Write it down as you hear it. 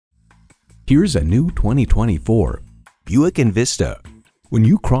Here's a new 2024 Buick Envista. When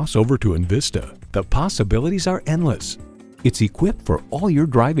you cross over to Envista, the possibilities are endless. It's equipped for all your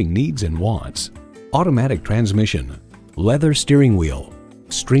driving needs and wants. Automatic transmission, leather steering wheel,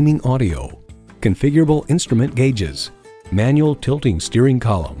 streaming audio, configurable instrument gauges, manual tilting steering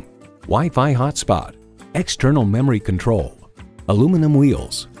column, Wi-Fi hotspot, external memory control, aluminum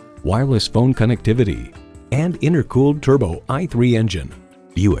wheels, wireless phone connectivity, and intercooled turbo i3 engine.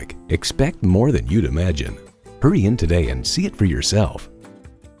 Buick, expect more than you'd imagine. Hurry in today and see it for yourself.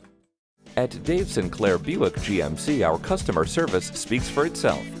 At Dave Sinclair Buick GMC, our customer service speaks for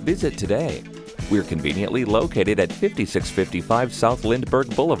itself. Visit today. We're conveniently located at 5655 South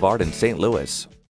Lindbergh Boulevard in St. Louis.